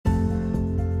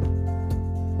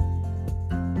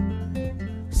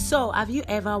So, have you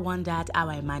ever wondered how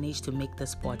I managed to make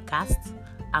this podcast?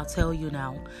 I'll tell you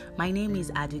now. My name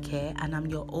is Aduke and I'm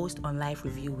your host on Life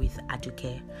Review with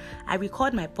Aduke. I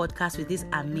record my podcast with this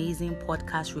amazing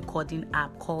podcast recording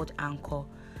app called Anchor.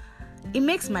 It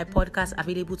makes my podcast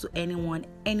available to anyone,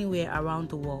 anywhere around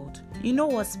the world. You know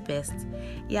what's best?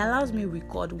 It allows me to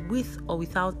record with or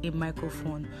without a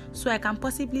microphone, so I can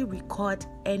possibly record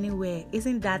anywhere.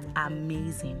 Isn't that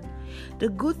amazing? The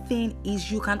good thing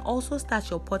is you can also start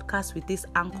your podcast with this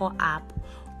Anchor app.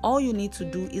 All you need to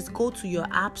do is go to your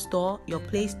App Store, your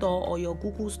Play Store, or your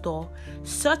Google Store,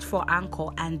 search for Anchor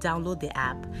and download the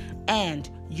app, and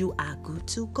you are good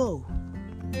to go.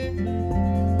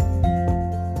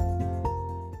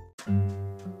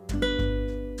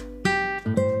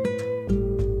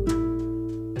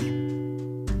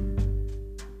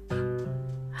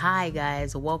 Hi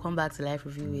guys, welcome back to Life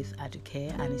Review with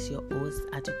Aduke, and it's your host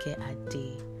Aduke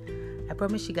Ade. I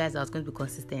promised you guys I was going to be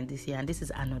consistent this year, and this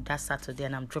is another Saturday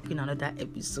and I'm dropping another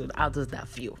episode. How does that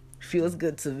feel? Feels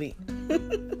good to me.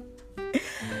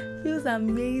 Feels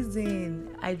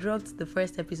amazing. I dropped the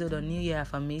first episode on New Year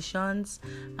affirmations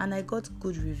and I got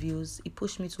good reviews. It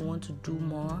pushed me to want to do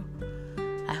more.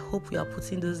 I hope you are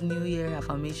putting those New Year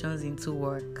affirmations into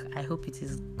work. I hope it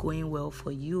is going well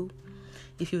for you.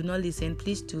 If you've not listened,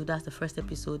 please do. That's the first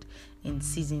episode in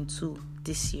season 2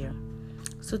 this year.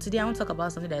 So today I want to talk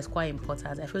about something that is quite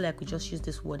important. I feel like we just use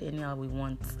this word anyhow we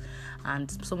want,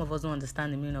 and some of us don't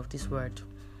understand the meaning of this word.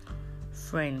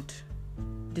 Friend.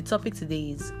 The topic today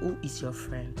is, who is your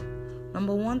friend?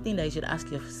 Number one thing that you should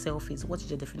ask yourself is, what is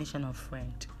your definition of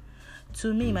friend?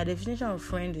 To me, my definition of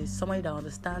friend is somebody that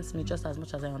understands me just as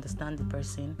much as I understand the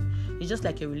person. It's just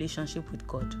like a relationship with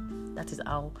God. That is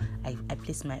how I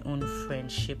place my own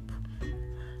friendship.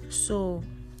 So,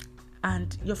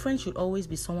 and your friend should always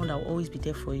be someone that will always be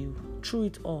there for you through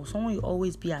it all. Someone you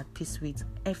always be at peace with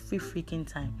every freaking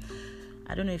time.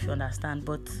 I don't know if you understand,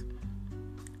 but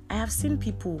I have seen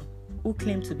people who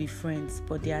claim to be friends,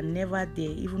 but they are never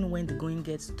there even when the going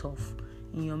gets tough.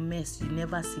 In your mess, you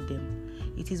never see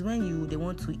them. It is when they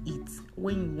want to eat,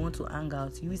 when you want to hang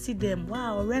out, you will see them.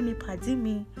 Wow, Remy, pardon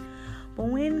me. But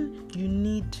when you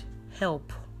need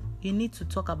help, you need to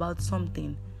talk about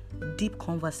something, deep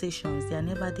conversations, they are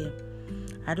never there.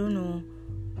 I don't know,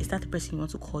 is that the person you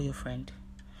want to call your friend?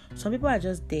 Some people are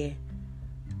just there,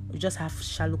 you just have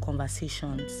shallow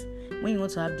conversations. When you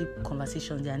want to have deep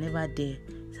conversations, they are never there.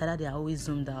 It's either they are always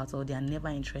zoomed out or they are never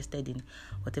interested in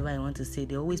whatever you want to say.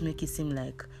 They always make it seem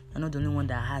like you're not the only one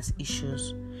that has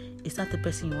issues. Is that the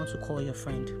person you want to call your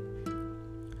friend?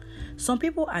 Some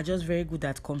people are just very good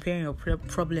at comparing your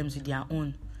problems with their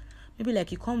own. Maybe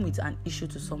like you come with an issue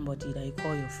to somebody that you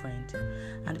call your friend,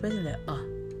 and the person is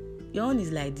like, your own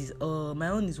is like this, my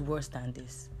own is worse than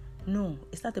this. No,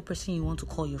 it's not the person you want to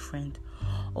call your friend.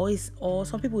 Or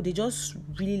some people, they just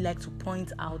really like to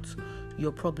point out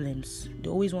your problems. They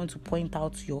always want to point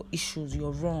out your issues,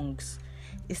 your wrongs.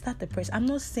 It's not the person. I'm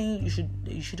not saying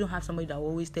you shouldn't have somebody that will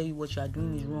always tell you what you are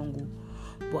doing is wrong,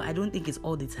 but I don't think it's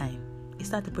all the time.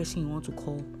 It's not the person you want to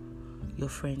call your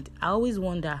friend. I always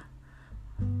wonder,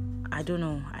 I don't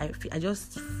know, I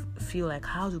just feel like,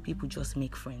 how do people just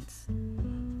make friends?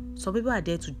 Some people are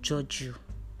there to judge you,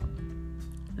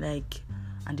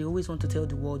 and they always want to tell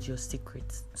the world your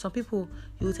secrets. Some people,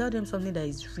 you will tell them something that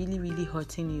is really, really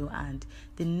hurting you, and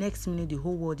the next minute the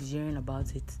whole world is hearing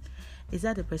about it. Is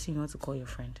that the person you want to call your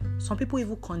friend? Some people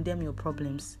even condemn your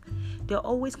problems. They're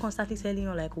always constantly telling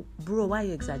you, like, bro, why are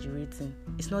you exaggerating?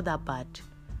 It's not that bad.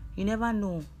 You never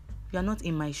know. You are not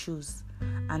in my shoes,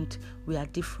 and we are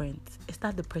different. Is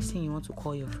that the person you want to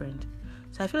call your friend?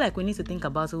 So I feel like we need to think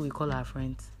about who we call our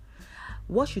friends.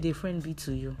 What should a friend be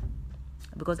to you?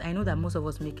 Because I know that most of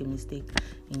us make a mistake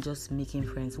in just making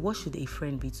friends. What should a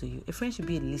friend be to you? A friend should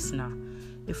be a listener.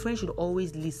 A friend should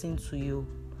always listen to you.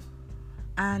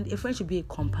 And a friend should be a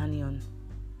companion.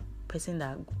 Person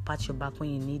that pats your back when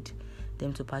you need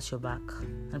them to pat your back.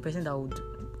 And a person that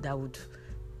would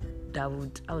how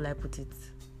will I put it?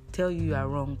 Tell you are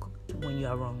wrong when you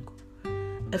are wrong.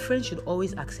 A friend should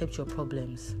always accept your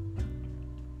problems.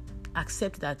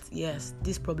 Accept that, yes,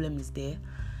 this problem is there.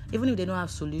 Even if they don't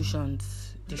have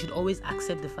solutions, they should always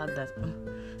accept the fact that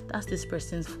that's this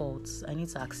person's fault. I need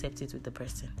to accept it with the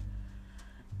person.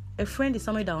 A friend is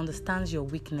somebody that understands your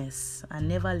weakness and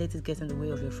never let it get in the way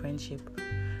of your friendship.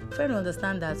 A friend will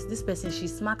understand that this person, she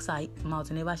smacks her mouth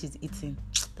whenever she's eating.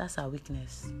 That's her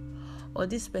weakness. Or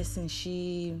this person,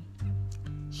 she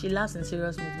laughs in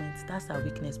serious movements. That's her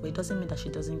weakness, but it doesn't mean that she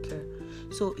doesn't care.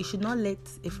 So a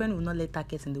friend will not let that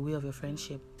get in the way of your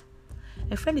friendship.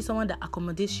 A friend is someone that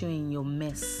accommodates you in your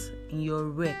mess, in your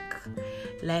wreck.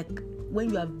 Like when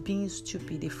you are being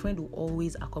stupid, a friend will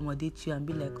always accommodate you and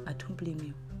be like, I don't blame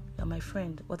you. You're my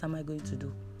friend. What am I going to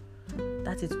do?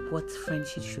 That is what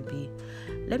friendship should be.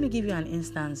 Let me give you an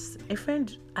instance.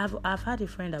 I've had a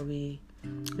friend that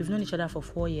we've known each other for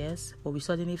 4 years, but we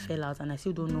suddenly fell out, and I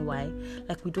still don't know why.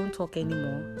 Like, we don't talk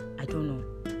anymore. I don't know.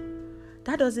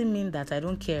 That doesn't mean that I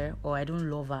don't care or I don't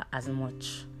love her as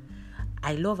much.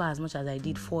 I love her as much as I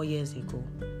did 4 years ago.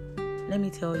 Let me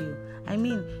tell you. I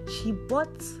mean, she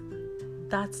bought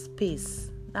that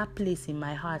space, that place in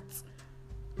my heart,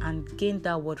 and gained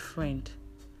that word friend.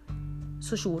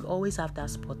 So she would always have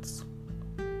that spot.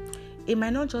 It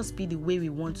might not just be the way we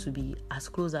want to be, as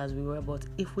close as we were, but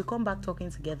if we come back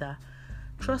talking together,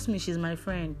 trust me, she's my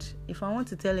friend. If I want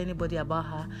to tell anybody about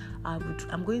her,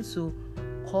 I'm going to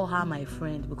call her my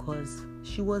friend, because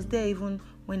she was there even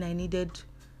when I needed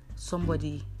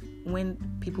somebody, when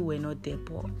people were not there.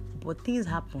 But things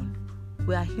happen.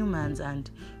 We are humans and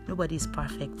nobody is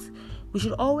perfect. We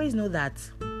should always know that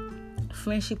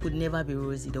friendship would never be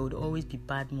rosy. There would always be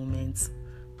bad moments.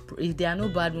 If there are no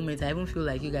bad moments, I even feel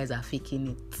like you guys are faking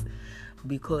it,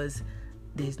 because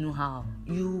there's no how.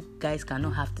 You guys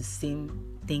cannot have the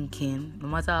same thinking, no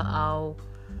matter how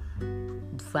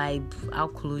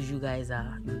close you guys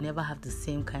are. You never have the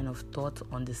same kind of thought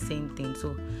on the same thing.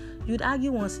 So you'd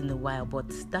argue once in a while, but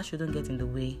that shouldn't get in the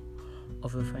way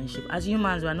of a friendship. As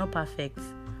humans, we are not perfect,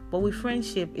 but with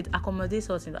friendship, it accommodates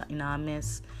us in our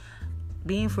mess.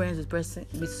 Being friends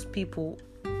with people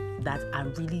that are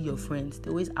really your friends, they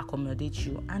always accommodate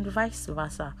you, and vice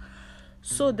versa.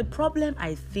 So the problem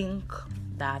I think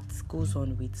that goes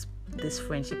on with this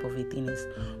friendship of a thing is,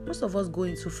 most of us go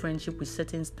into friendship with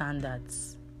certain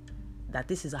standards, that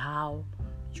this is how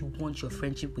you want your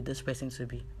friendship with this person to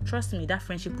be. Trust me, that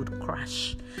friendship would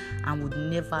crash and would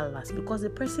never last, because the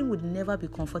person would never be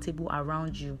comfortable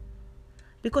around you,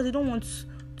 because they don't want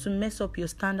to mess up your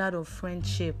standard of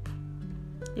friendship.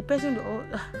 The person,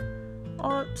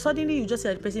 or suddenly you just see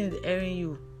that the person is airing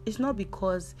you. It's not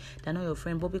because they're not your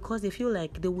friend, but because they feel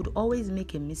like they would always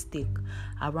make a mistake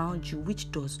around you,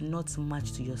 which does not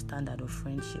match to your standard of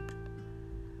friendship.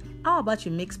 How about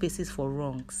you make spaces for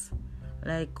wrongs?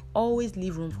 Like, always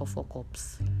leave room for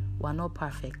fuck-ups. We're not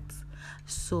perfect.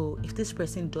 So if this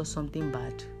person does something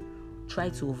bad, try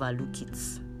to overlook it.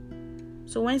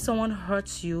 So when someone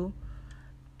hurts you,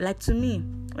 like to me,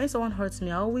 when someone hurts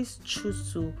me, I always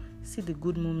choose to see the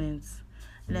good moments.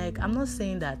 Like, I'm not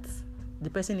saying that the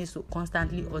person needs to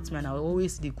constantly hurt me and I will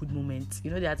always see the good moments.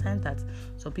 You know, there are times that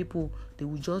some people, they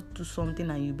will just do something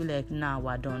and you'll be like, nah,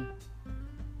 we're done.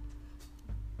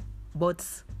 But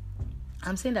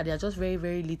I'm saying that there are just very,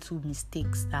 very little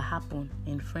mistakes that happen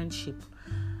in friendship.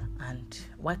 And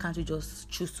why can't we just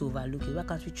choose to overlook it? Why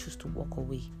can't we choose to walk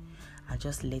away and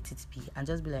just let it be? And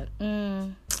just be like,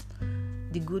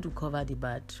 the good will cover the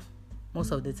bad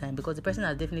most of the time, because the person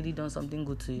has definitely done something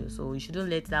good to you. So you shouldn't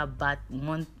let that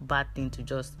one bad thing to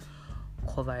just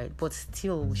cover it. But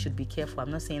still, we should be careful. I'm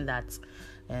not saying that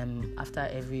after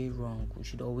every wrong, we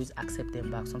should always accept them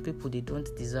back. Some people, they don't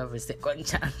deserve a second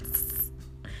chance.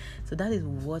 So that is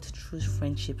what true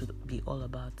friendship would be all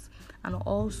about. And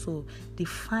also,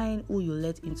 define who you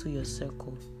let into your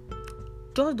circle.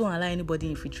 Just don't allow anybody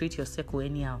infiltrate your circle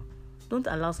anyhow. Don't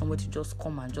allow somebody to just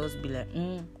come and just be like,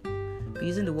 be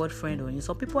using the word friend on you.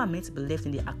 Some people are meant to be left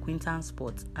in the acquaintance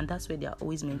spot, and that's where they are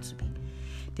always meant to be.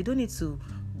 They don't need to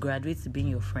graduate to being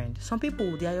your friend. Some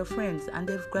people, they are your friends and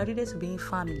they've graduated to being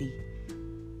family.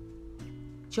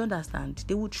 Do you understand?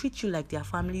 They will treat you like their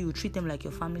family. You treat them like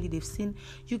your family. They've seen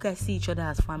you guys see each other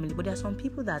as family. But there are some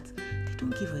people that they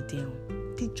don't give a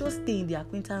damn. They just stay in the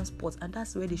acquaintance spot, and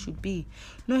that's where they should be.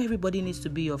 Not everybody needs to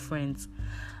be your friends.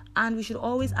 And we should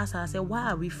always ask ourselves,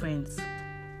 why are we friends?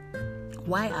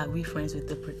 Why are we friends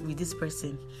with this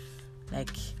person?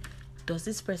 Like, does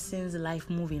this person's life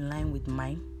move in line with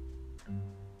mine?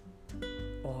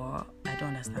 Or I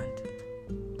don't understand.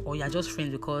 Or you're just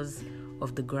friends because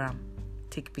of the gram.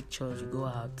 Take pictures, you go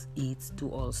out, eat, do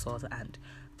all sorts, and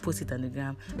post it on the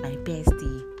gram. My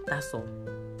bestie, that's all.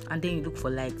 And then you look for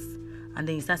likes. And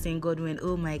then you start saying, Godwin,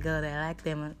 oh my God, I like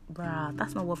them. Bruh,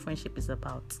 that's not what friendship is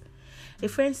about. A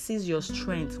friend sees your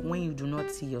strength when you do not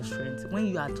see your strength. When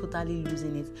you are totally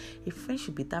losing it, a friend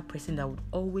should be that person that would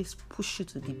always push you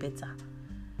to be better.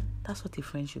 That's what a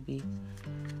friend should be.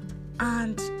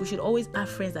 And we should always have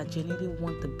friends that genuinely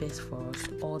want the best for us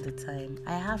all the time.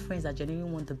 I have friends that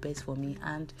genuinely want the best for me,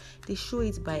 and they show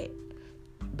it by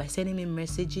sending me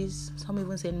messages. Some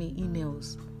even send me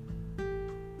emails.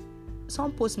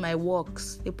 Some post my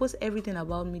works. They post everything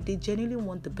about me. They genuinely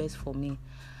want the best for me.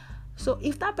 So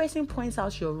if that person points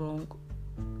out you're wrong,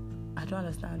 I don't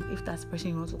understand if that's the person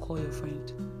you want to call your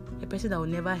friend. A person that will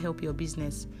never help your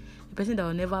business. A person that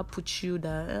will never put you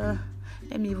that,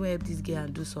 let me even help this girl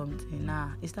and do something. Nah,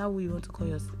 is that who you want to call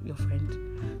your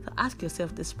friend? So ask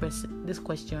yourself this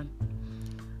question.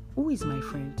 Who is my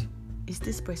friend? Is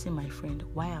this person my friend?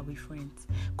 Why are we friends?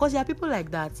 Because there are people like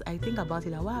that. I think about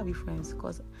it, that why are we friends?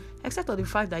 Because except for the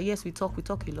fact that yes, we talk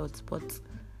a lot, but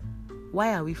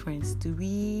why are we friends? Do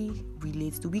we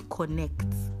relate? Do we connect?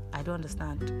 I don't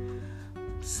understand.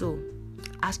 So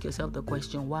ask yourself the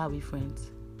question, why are we friends?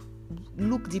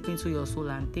 Look deep into your soul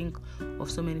and think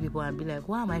of so many people and be like,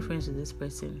 why am I friends with this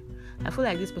person? I feel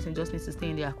like this person just needs to stay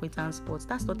in the acquaintance spot.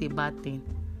 That's not a bad thing.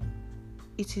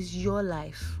 It is your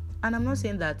life. And I'm not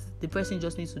saying that the person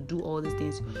just needs to do all these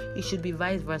things. It should be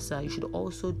vice versa. You should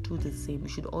also do the same. You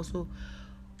should also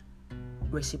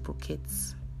reciprocate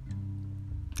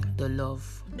the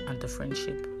love and the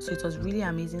friendship. So it was really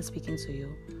amazing speaking to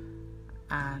you.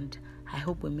 And I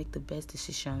hope we make the best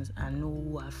decisions and know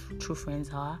who our true friends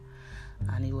are.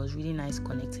 And it was really nice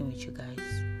connecting with you guys.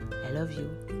 I love you.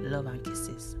 Love and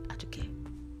kisses. Atuke.